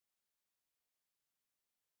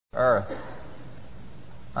Earth.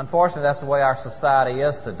 Unfortunately, that's the way our society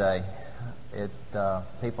is today.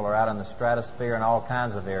 People are out in the stratosphere in all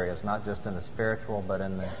kinds of areas, not just in the spiritual, but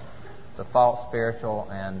in the false spiritual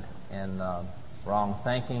and in wrong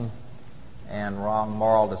thinking and wrong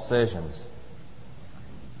moral decisions.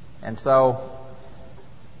 And so,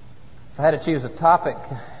 if I had to choose a topic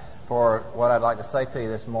for what I'd like to say to you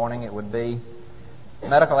this morning, it would be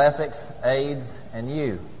medical ethics, AIDS, and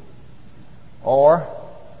you. Or,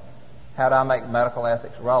 how do I make medical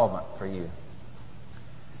ethics relevant for you?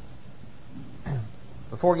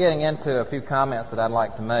 Before getting into a few comments that I'd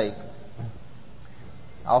like to make,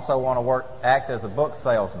 I also want to act as a book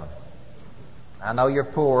salesman. I know you're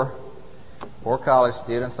poor college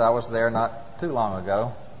students. I was there not too long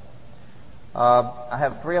ago. I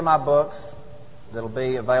have 3 of my books that'll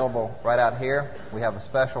be available right out here. We have a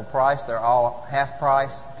special price. They're all half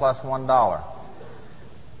price plus $1.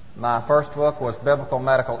 My first book was Biblical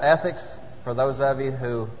Medical Ethics. For those of you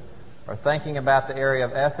who are thinking about the area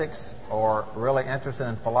of ethics or really interested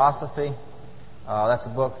in philosophy, that's a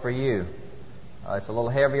book for you. It's a little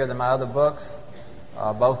heavier than my other books,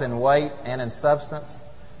 both in weight and in substance.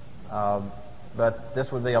 But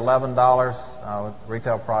this would be $11.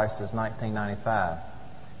 Retail price is $19.95.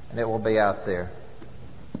 And it will be out there.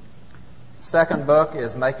 Second book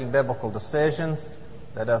is Making Biblical Decisions.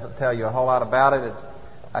 That doesn't tell you a whole lot about it.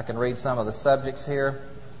 I can read some of the subjects here.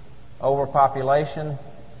 Overpopulation.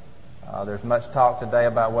 There's much talk today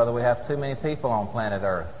about whether we have too many people on planet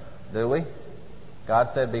Earth. Do we?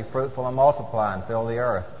 God said, be fruitful and multiply and fill the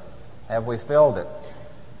earth. Have we filled it?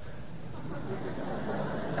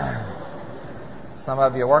 Some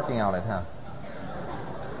of you are working on it, huh?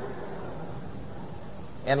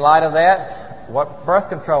 In light of that, what birth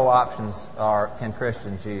control options can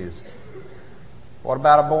Christians use? What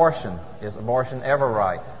about abortion? Is abortion ever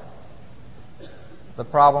right? The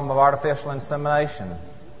problem of artificial insemination,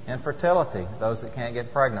 infertility, those that can't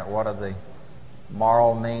get pregnant, what are the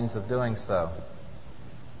moral means of doing so?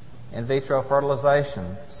 In vitro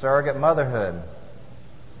fertilization, surrogate motherhood.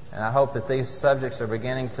 And I hope that these subjects are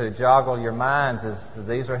beginning to joggle your minds as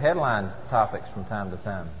these are headline topics from time to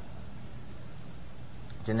time.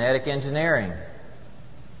 Genetic engineering.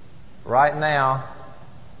 Right now,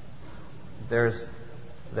 there's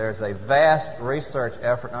a vast research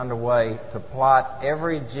effort underway to plot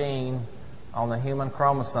every gene on the human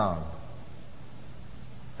chromosome.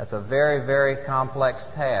 That's a very, very complex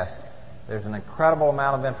task. There's an incredible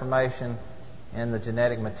amount of information in the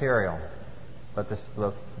genetic material. But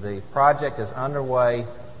the project is underway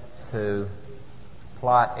to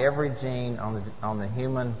plot every gene on the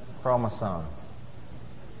human chromosome.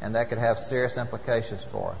 And that could have serious implications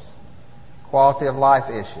for us. Quality of life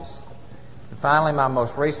issues. And finally, my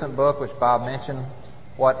most recent book, which Bob mentioned,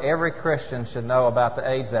 What Every Christian Should Know About the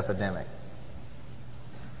AIDS Epidemic.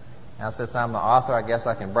 Now, since I'm the author, I guess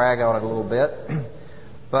I can brag on it a little bit.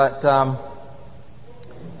 But I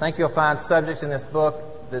think you'll find subjects in this book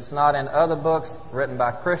that's not in other books written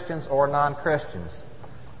by Christians or non-Christians.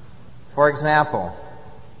 For example,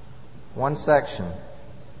 one section,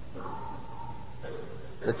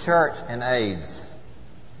 the church and AIDS.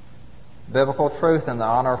 Biblical truth in the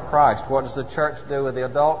honor of Christ. What does the church do with the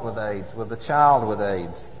adult with AIDS, with the child with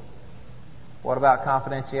AIDS? What about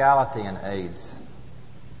confidentiality in AIDS?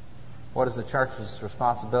 What is the church's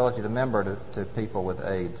responsibility to people with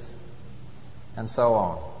AIDS? And so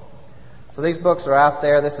on. So these books are out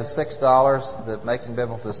there. This is $6. The Making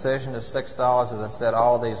Biblical Decision is $6. As I said,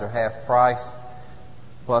 all of these are half price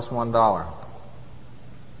plus $1.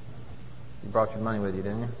 You brought your money with you,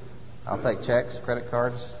 didn't you? I'll take checks, credit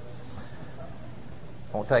cards.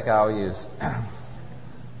 Won't take IOUs.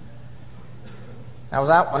 Now,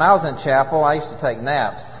 when I was in chapel, I used to take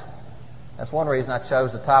naps. That's one reason I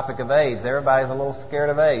chose the topic of AIDS. Everybody's a little scared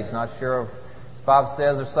of AIDS, not sure of, as Bob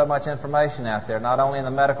says, there's so much information out there, not only in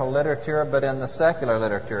the medical literature, but in the secular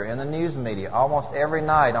literature, in the news media. Almost every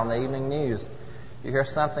night on the evening news, you hear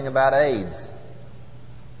something about AIDS.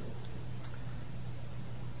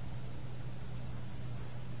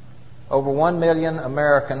 Over 1 million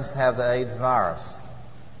Americans have the AIDS virus.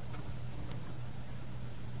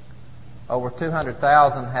 Over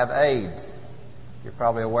 200,000 have AIDS. You're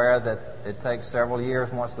probably aware that it takes several years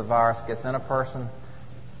once the virus gets in a person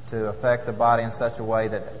to affect the body in such a way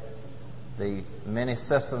that the many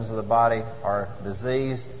systems of the body are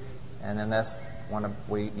diseased, and then that's when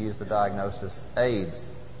we use the diagnosis AIDS.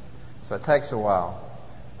 So it takes a while.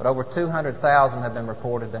 But over 200,000 have been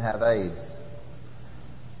reported to have AIDS.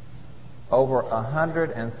 Over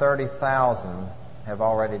 130,000 have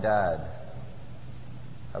already died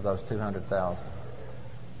of those 200,000.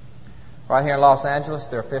 Right here in Los Angeles,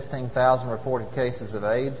 there are 15,000 reported cases of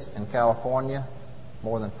AIDS. In California,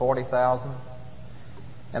 more than 40,000.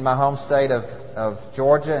 In my home state of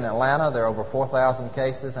Georgia, in Atlanta, there are over 4,000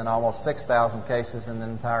 cases and almost 6,000 cases in the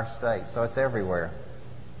entire state. So it's everywhere.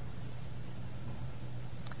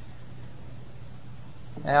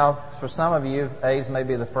 Now, for some of you, AIDS may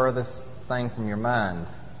be the furthest thing from your mind.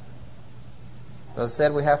 But as I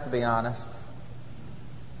said, we have to be honest.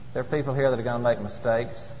 There are people here that are going to make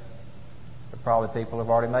mistakes. There are probably people who have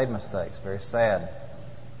already made mistakes. Very sad.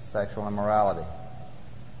 Sexual immorality.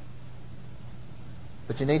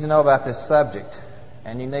 But you need to know about this subject,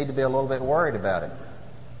 and you need to be a little bit worried about it,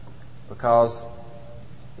 because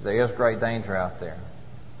there is great danger out there.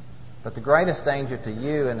 But the greatest danger to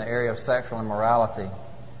you in the area of sexual immorality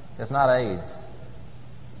is not AIDS.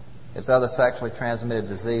 It's other sexually transmitted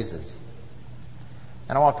diseases.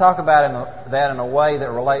 And I want to talk about that in a way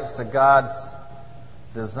that relates to God's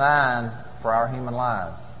design for our human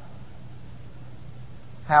lives.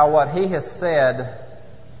 How what He has said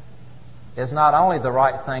is not only the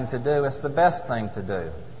right thing to do, it's the best thing to do.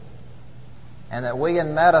 And that we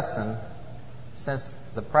in medicine, since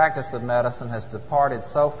the practice of medicine has departed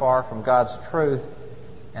so far from God's truth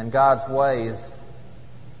and God's ways,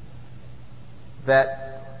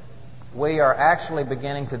 that we are actually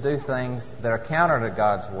beginning to do things that are counter to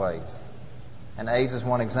God's ways. And AIDS is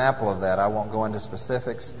one example of that. I won't go into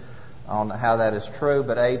specifics on how that is true,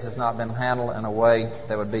 but AIDS has not been handled in a way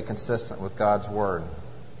that would be consistent with God's Word.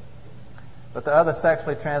 But the other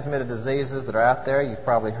sexually transmitted diseases that are out there, you've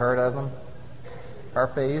probably heard of them.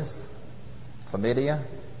 Herpes, chlamydia,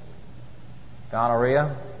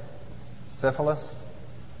 gonorrhea, syphilis,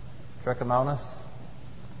 trichomonas,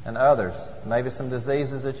 and others. Maybe some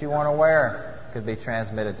diseases that you weren't aware could be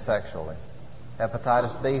transmitted sexually.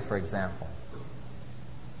 Hepatitis B, for example.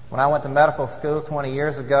 When I went to medical school 20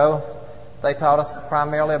 years ago, they taught us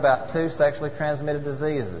primarily about two sexually transmitted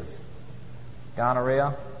diseases: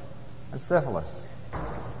 gonorrhea and syphilis.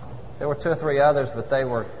 There were two or three others, but they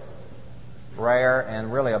were rare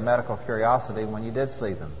and really a medical curiosity when you did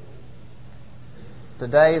see them.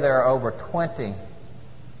 Today there are over 20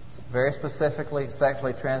 very specifically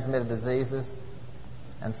sexually transmitted diseases,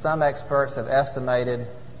 and some experts have estimated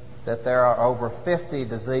that there are over 50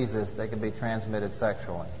 diseases that can be transmitted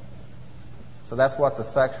sexually. So that's what the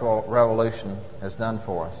sexual revolution has done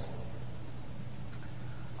for us.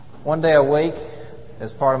 One day a week,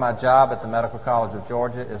 as part of my job at the Medical College of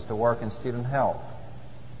Georgia, is to work in student health.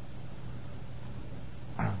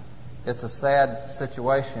 It's a sad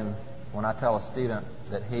situation when I tell a student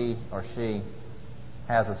that he or she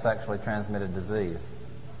has a sexually transmitted disease.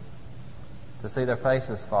 To see their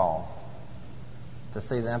faces fall, to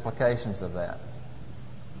see the implications of that.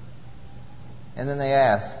 And then they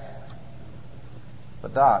ask,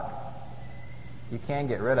 "But Doc, you can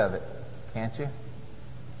get rid of it, can't you?"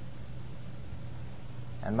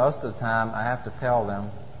 And most of the time I have to tell them,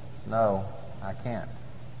 no, I can't.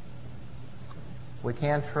 We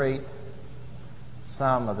can treat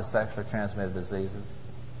some of the sexually transmitted diseases,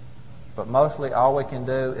 but mostly all we can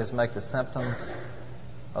do is make the symptoms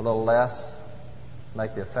a little less,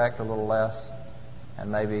 make the effect a little less,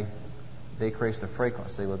 and maybe decrease the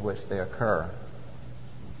frequency with which they occur.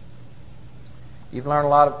 You've learned a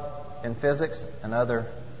lot in physics and other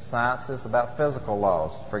sciences about physical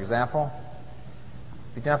laws. For example,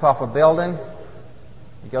 if you jump off a building,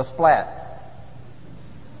 you go splat.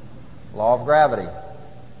 Law of gravity,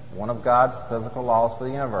 one of God's physical laws for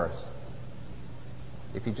the universe.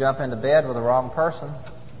 If you jump into bed with the wrong person,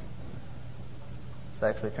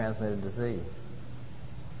 sexually transmitted disease.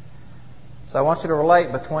 So I want you to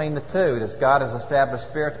relate between the two. As God has established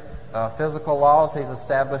physical laws, He's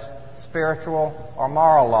established spiritual or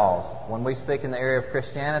moral laws. When we speak in the area of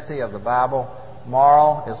Christianity, of the Bible,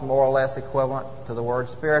 moral is more or less equivalent to the word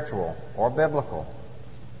spiritual or biblical.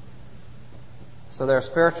 So there are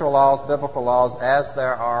spiritual laws, biblical laws, as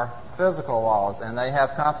there are physical laws, and they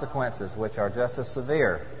have consequences which are just as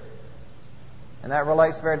severe. And that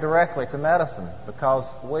relates very directly to medicine, because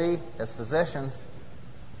we, as physicians,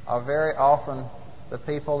 are very often the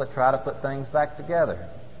people that try to put things back together.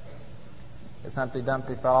 As Humpty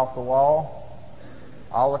Dumpty fell off the wall,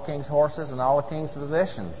 all the king's horses and all the king's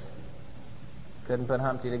physicians couldn't put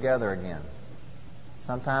Humpty together again.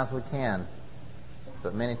 Sometimes we can,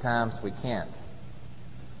 but many times we can't.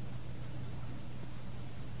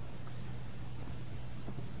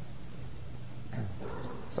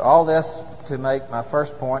 So all this to make my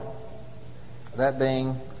first point, that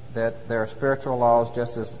being that there are spiritual laws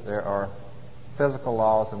just as there are physical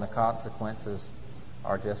laws, and the consequences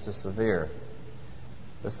are just as severe.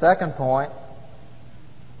 The second point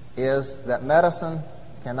is that medicine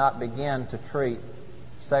cannot begin to treat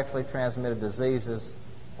sexually transmitted diseases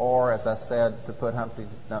or, as I said, to put Humpty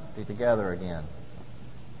Dumpty together again.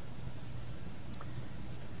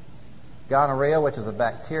 Gonorrhea, which is a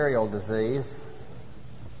bacterial disease,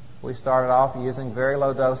 we started off using very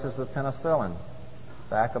low doses of penicillin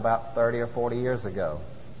back about 30 or 40 years ago.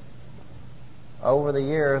 Over the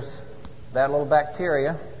years, that little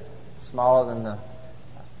bacteria, smaller than the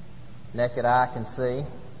naked eye can see,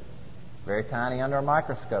 very tiny under a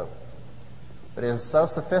microscope, but it is so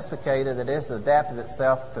sophisticated that it has adapted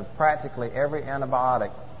itself to practically every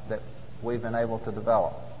antibiotic that we've been able to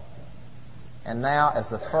develop. And now, as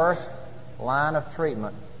the first line of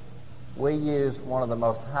treatment, we use one of the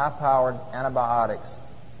most high-powered antibiotics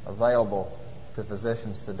available to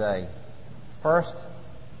physicians today. First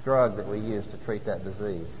drug that we use to treat that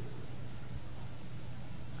disease.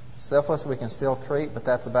 Syphilis we can still treat, but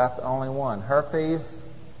that's about the only one. Herpes,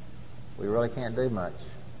 we really can't do much.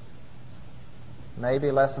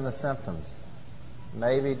 Maybe lessen the symptoms.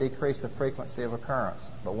 Maybe decrease the frequency of occurrence.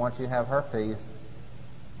 But once you have herpes,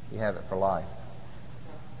 you have it for life.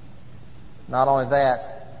 Not only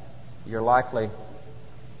that, you're likely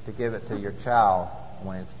to give it to your child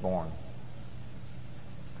when it's born.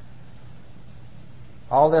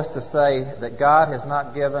 All this to say that God has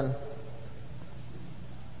not given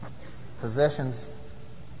physicians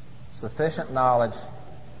sufficient knowledge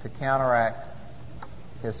to counteract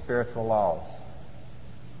His spiritual laws.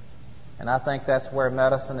 And I think that's where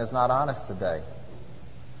medicine is not honest today.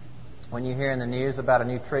 When you hear in the news about a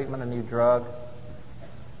new treatment, a new drug,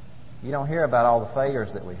 you don't hear about all the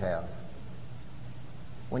failures that we have.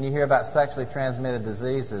 When you hear about sexually transmitted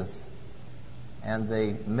diseases and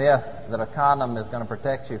the myth that a condom is going to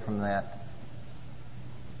protect you from that,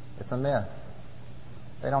 it's a myth.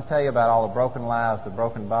 They don't tell you about all the broken lives, the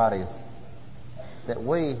broken bodies that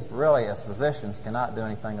we really as physicians cannot do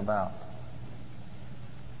anything about.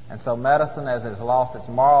 And so medicine, as it has lost its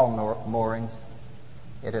moral moorings,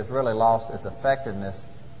 it has really lost its effectiveness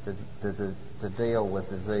to deal with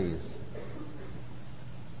disease.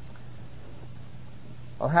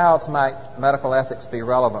 Well, how else might medical ethics be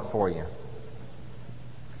relevant for you?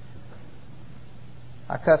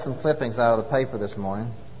 I cut some clippings out of the paper this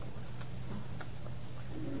morning.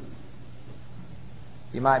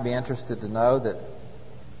 You might be interested to know that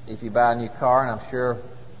if you buy a new car, and I'm sure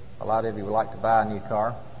a lot of you would like to buy a new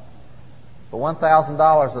car, but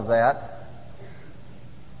 $1,000 of that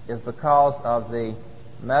is because of the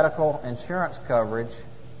medical insurance coverage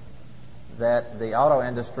that the auto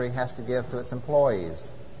industry has to give to its employees.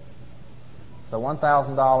 So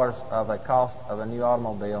 $1,000 of a cost of a new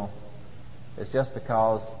automobile is just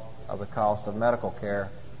because of the cost of medical care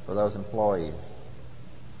for those employees.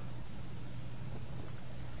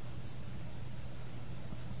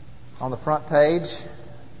 On the front page, it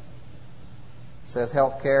says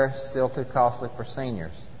health care is still too costly for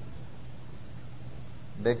seniors.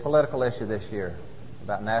 Big political issue this year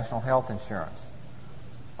about national health insurance.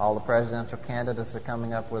 All the presidential candidates are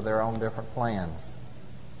coming up with their own different plans.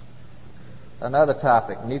 Another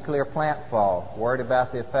topic, nuclear plant fall. Worried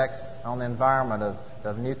about the effects on the environment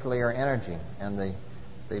of nuclear energy and the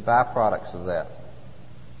byproducts of that.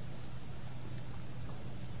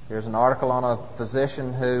 Here's an article on a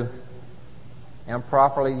physician who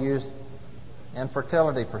improperly used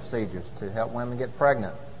infertility procedures to help women get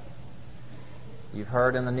pregnant. You've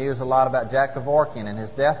heard in the news a lot about Jack Kevorkian and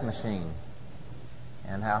his death machine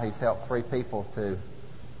and how he's helped 3 people to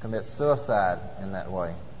commit suicide in that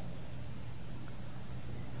way.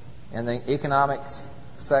 In the economics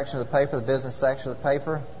section of the paper, the business section of the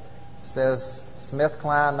paper, says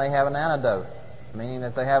SmithKline may have an antidote, meaning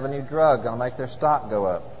that they have a new drug going to make their stock go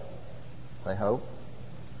up, they hope.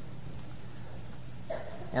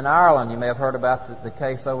 In Ireland, you may have heard about the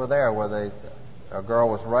case over there where a girl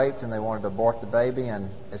was raped and they wanted to abort the baby, and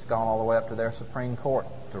it's gone all the way up to their Supreme Court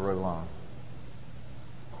to rule on.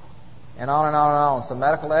 And on and on and on. So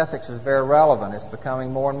medical ethics is very relevant. It's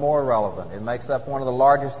becoming more and more relevant. It makes up one of the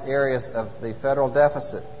largest areas of the federal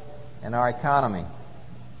deficit in our economy.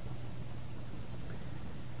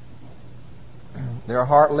 There are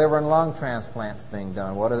heart, liver, and lung transplants being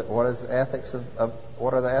done. What are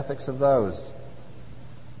the ethics of those?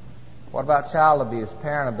 What about child abuse,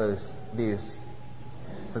 parent abuse?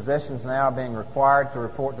 Physicians now are being required to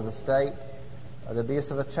report to the state the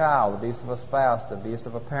abuse of a child, the abuse of a spouse, the abuse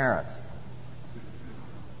of a parent.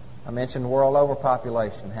 I mentioned world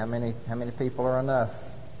overpopulation. How many people are enough?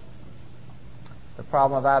 The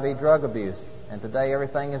problem of IV drug abuse. And today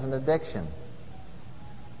everything is an addiction.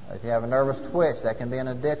 If you have a nervous twitch, that can be an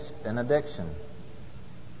addiction.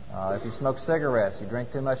 If you smoke cigarettes, you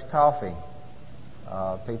drink too much coffee,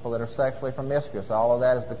 people that are sexually promiscuous, all of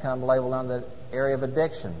that has become labeled under the area of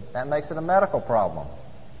addiction. That makes it a medical problem.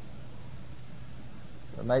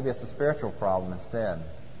 But maybe it's a spiritual problem instead.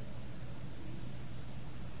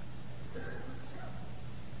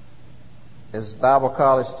 As Bible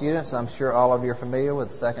college students, I'm sure all of you are familiar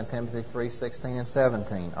with 2 Timothy 3:16 and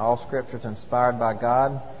 17. All Scripture is inspired by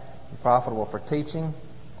God and profitable for teaching,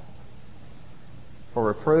 for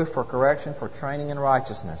reproof, for correction, for training in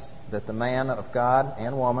righteousness, that the man of God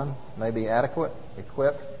and woman may be adequate,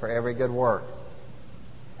 equipped for every good work.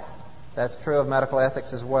 That's true of medical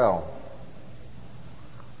ethics as well.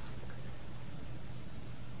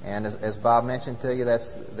 And as Bob mentioned to you,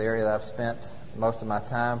 that's the area that I've spent most of my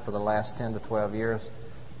time for the last 10 to 12 years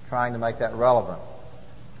trying to make that relevant.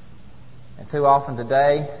 And too often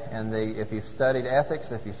today, if you've studied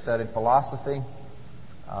ethics, if you've studied philosophy,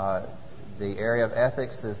 the area of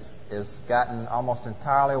ethics is gotten almost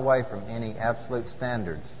entirely away from any absolute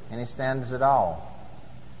standards, any standards at all.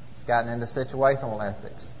 It's gotten into situational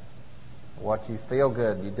ethics. What you feel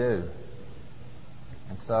good, you do.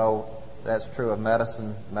 And so that's true of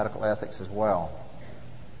medicine, medical ethics as well.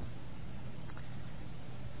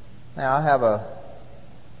 Now I have a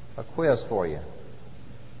quiz for you.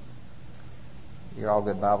 You're all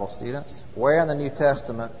good Bible students. Where in the New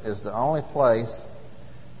Testament is the only place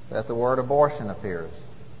that the word abortion appears?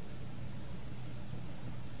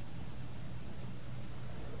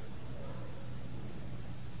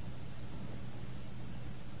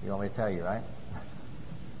 You want me to tell you, right?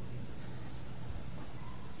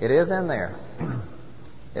 It is in there.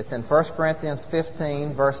 It's in 1 Corinthians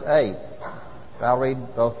 15, verse 8. I'll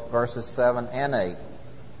read both verses 7 and 8.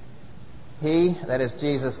 He, that is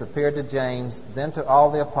Jesus, appeared to James, then to all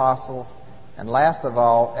the apostles, and last of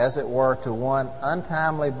all, as it were, to one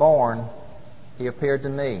untimely born, he appeared to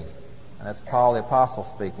me. And that's Paul the apostle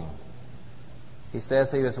speaking. He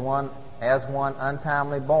says he was one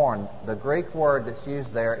untimely born. The Greek word that's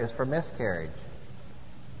used there is for miscarriage.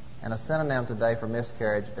 And a synonym today for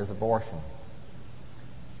miscarriage is abortion.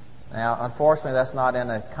 Now, unfortunately, that's not in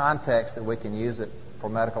a context that we can use it for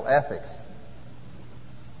medical ethics.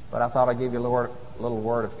 But I thought I'd give you a little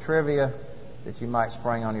word of trivia that you might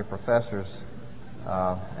spring on your professors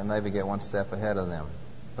and maybe get one step ahead of them.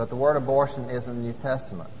 But the word abortion is in the New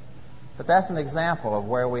Testament. But that's an example of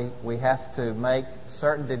where we have to make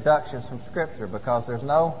certain deductions from Scripture, because there's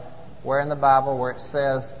nowhere in the Bible where it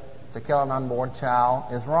says to kill an unborn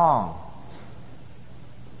child is wrong.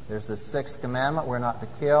 There's the 6th commandment, we're not to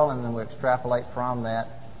kill, and then we extrapolate from that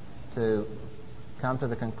to come to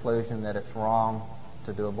the conclusion that it's wrong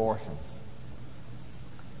to do abortions.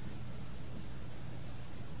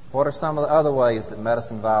 What are some of the other ways that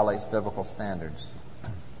medicine violates biblical standards?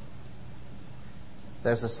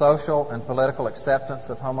 There's the social and political acceptance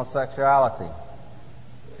of homosexuality.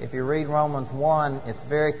 If you read Romans 1, it's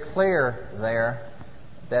very clear there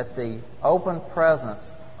that the open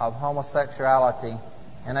presence of homosexuality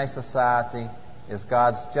in a society is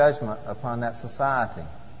God's judgment upon that society.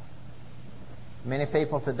 Many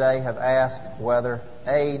people today have asked whether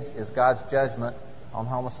AIDS is God's judgment on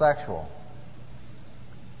homosexuals.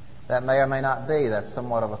 That may or may not be. That's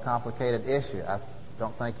somewhat of a complicated issue. I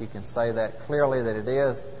don't think you can say that clearly that it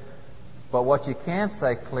is. But what you can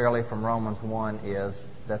say clearly from Romans 1 is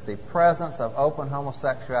that the presence of open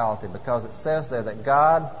homosexuality, because it says there that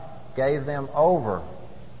God gave them over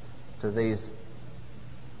to these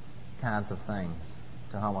kinds of things,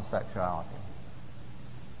 to homosexuality.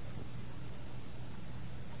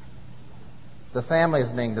 The family is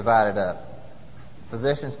being divided up.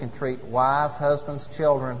 Physicians can treat wives, husbands,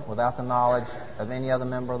 children without the knowledge of any other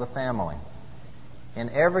member of the family. In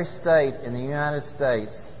every state in the United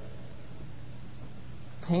States,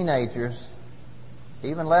 teenagers,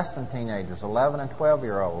 even less than teenagers, 11 and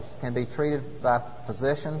 12-year-olds, can be treated by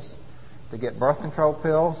physicians to get birth control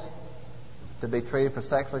pills, to be treated for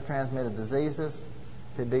sexually transmitted diseases,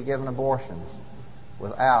 to be given abortions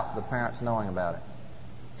without the parents knowing about it.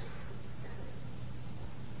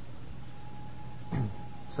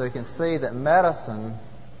 So you can see that medicine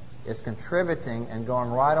is contributing and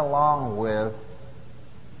going right along with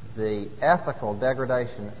the ethical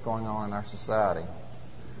degradation that's going on in our society.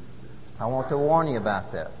 I want to warn you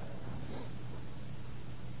about that.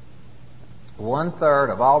 1/3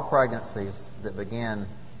 of all pregnancies that begin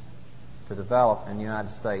to develop in the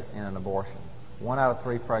United States end in abortion. 1 out of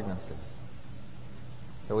 3 pregnancies.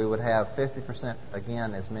 So we would have 50%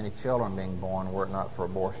 again as many children being born were it not for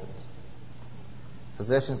abortions.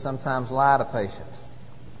 Physicians sometimes lie to patients.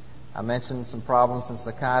 I mentioned some problems in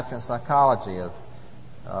psychiatry and psychology of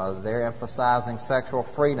They're emphasizing sexual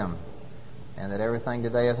freedom and that everything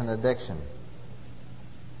today is an addiction.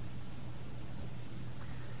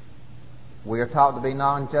 We are taught to be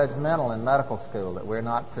non-judgmental in medical school, that we're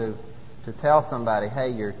not to tell somebody, hey,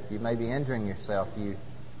 you may be injuring yourself. You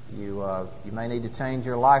may need to change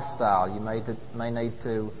your lifestyle. You may need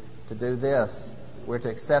to do this. We're to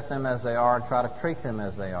accept them as they are and try to treat them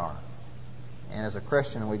as they are. And as a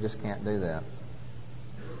Christian, we just can't do that.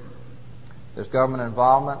 There's government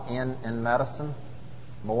involvement in medicine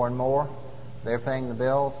more and more. They're paying the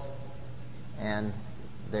bills and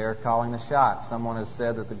they're calling the shots. Someone has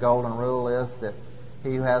said that the golden rule is that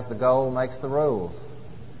he who has the gold makes the rules.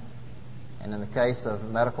 And in the case of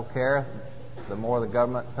medical care, the more the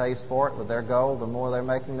government pays for it with their gold, the more they're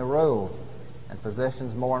making the rules. And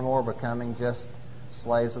physicians more and more becoming just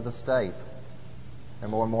slaves of the state. They're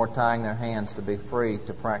more and more tying their hands to be free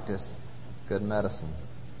to practice good medicine.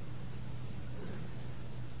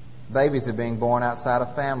 Babies are being born outside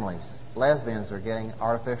of families. Lesbians are getting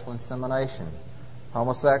artificial insemination.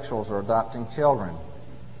 Homosexuals are adopting children.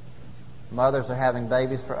 Mothers are having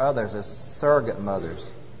babies for others as surrogate mothers.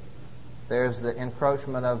 There's the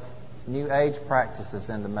encroachment of New Age practices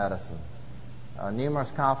into medicine. Numerous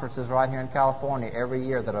conferences right here in California every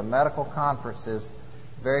year that are medical conferences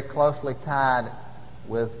very closely tied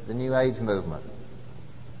with the New Age movement.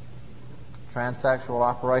 Transsexual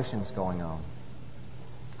operations going on.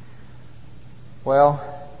 Well,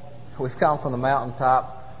 we've come from the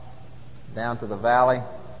mountaintop down to the valley,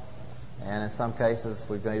 and in some cases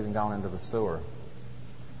we've even gone into the sewer.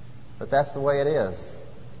 But that's the way it is.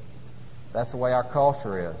 That's the way our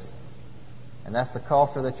culture is. And that's the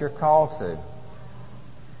culture that you're called to.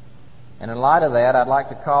 And in light of that, I'd like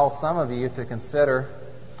to call some of you to consider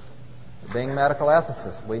being medical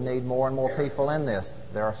ethicists. We need more and more people in this.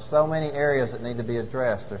 There are so many areas that need to be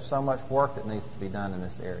addressed. There's so much work that needs to be done in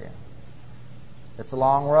this area. It's a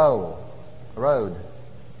long road.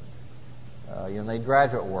 You'll need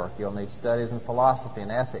graduate work. You'll need studies in philosophy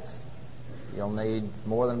and ethics. You'll need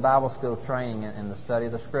more than Bible school training in the study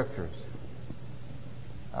of the Scriptures.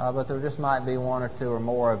 But there just might be one or two or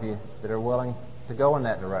more of you that are willing to go in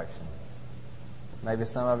that direction. Maybe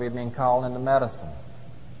some of you are being called into medicine.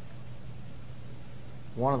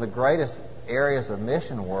 One of the greatest areas of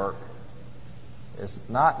mission work is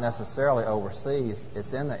not necessarily overseas.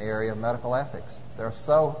 It's in the area of medical ethics. There are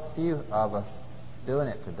so few of us doing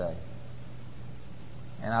it today.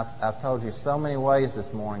 And I've told you so many ways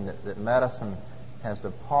this morning that medicine has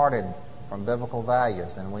departed from biblical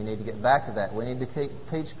values, and we need to get back to that. We need to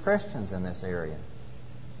teach Christians in this area.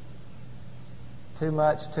 Too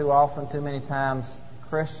much, too often, too many times,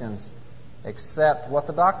 Christians accept what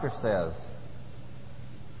the doctor says.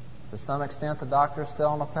 To some extent, the doctor is still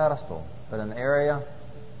on a pedestal. But in the area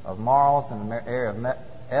of morals and the area of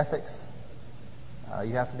ethics,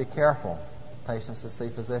 you have to be careful. Patients that see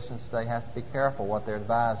physicians today have to be careful what they're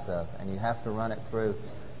advised of, and you have to run it through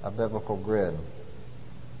a biblical grid.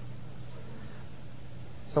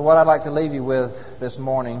 So what I'd like to leave you with this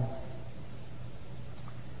morning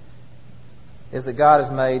is that God has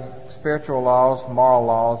made spiritual laws, moral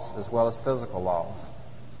laws, as well as physical laws.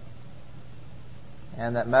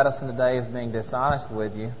 And that medicine today is being dishonest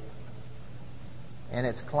with you in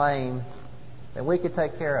its claim that we could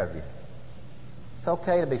take care of you. It's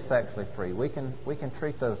okay to be sexually free. We can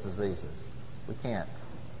treat those diseases. We can't.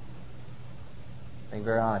 Being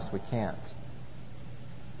very honest, we can't.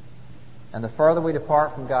 And the further we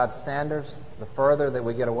depart from God's standards, the further that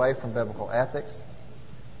we get away from biblical ethics,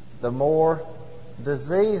 the more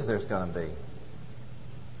disease there's going to be.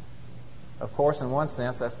 Of course, in one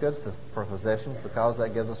sense, that's good for physicians because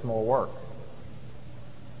that gives us more work.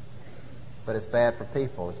 But it's bad for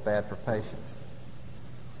people. It's bad for patients.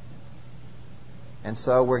 And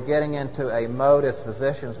so we're getting into a mode as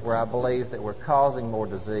physicians where I believe that we're causing more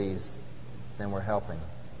disease than we're helping.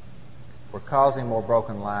 We're causing more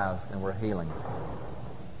broken lives than we're healing.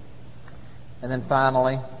 And then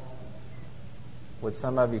finally, would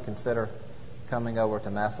some of you consider coming over to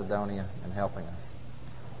Macedonia and helping us?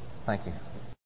 Thank you.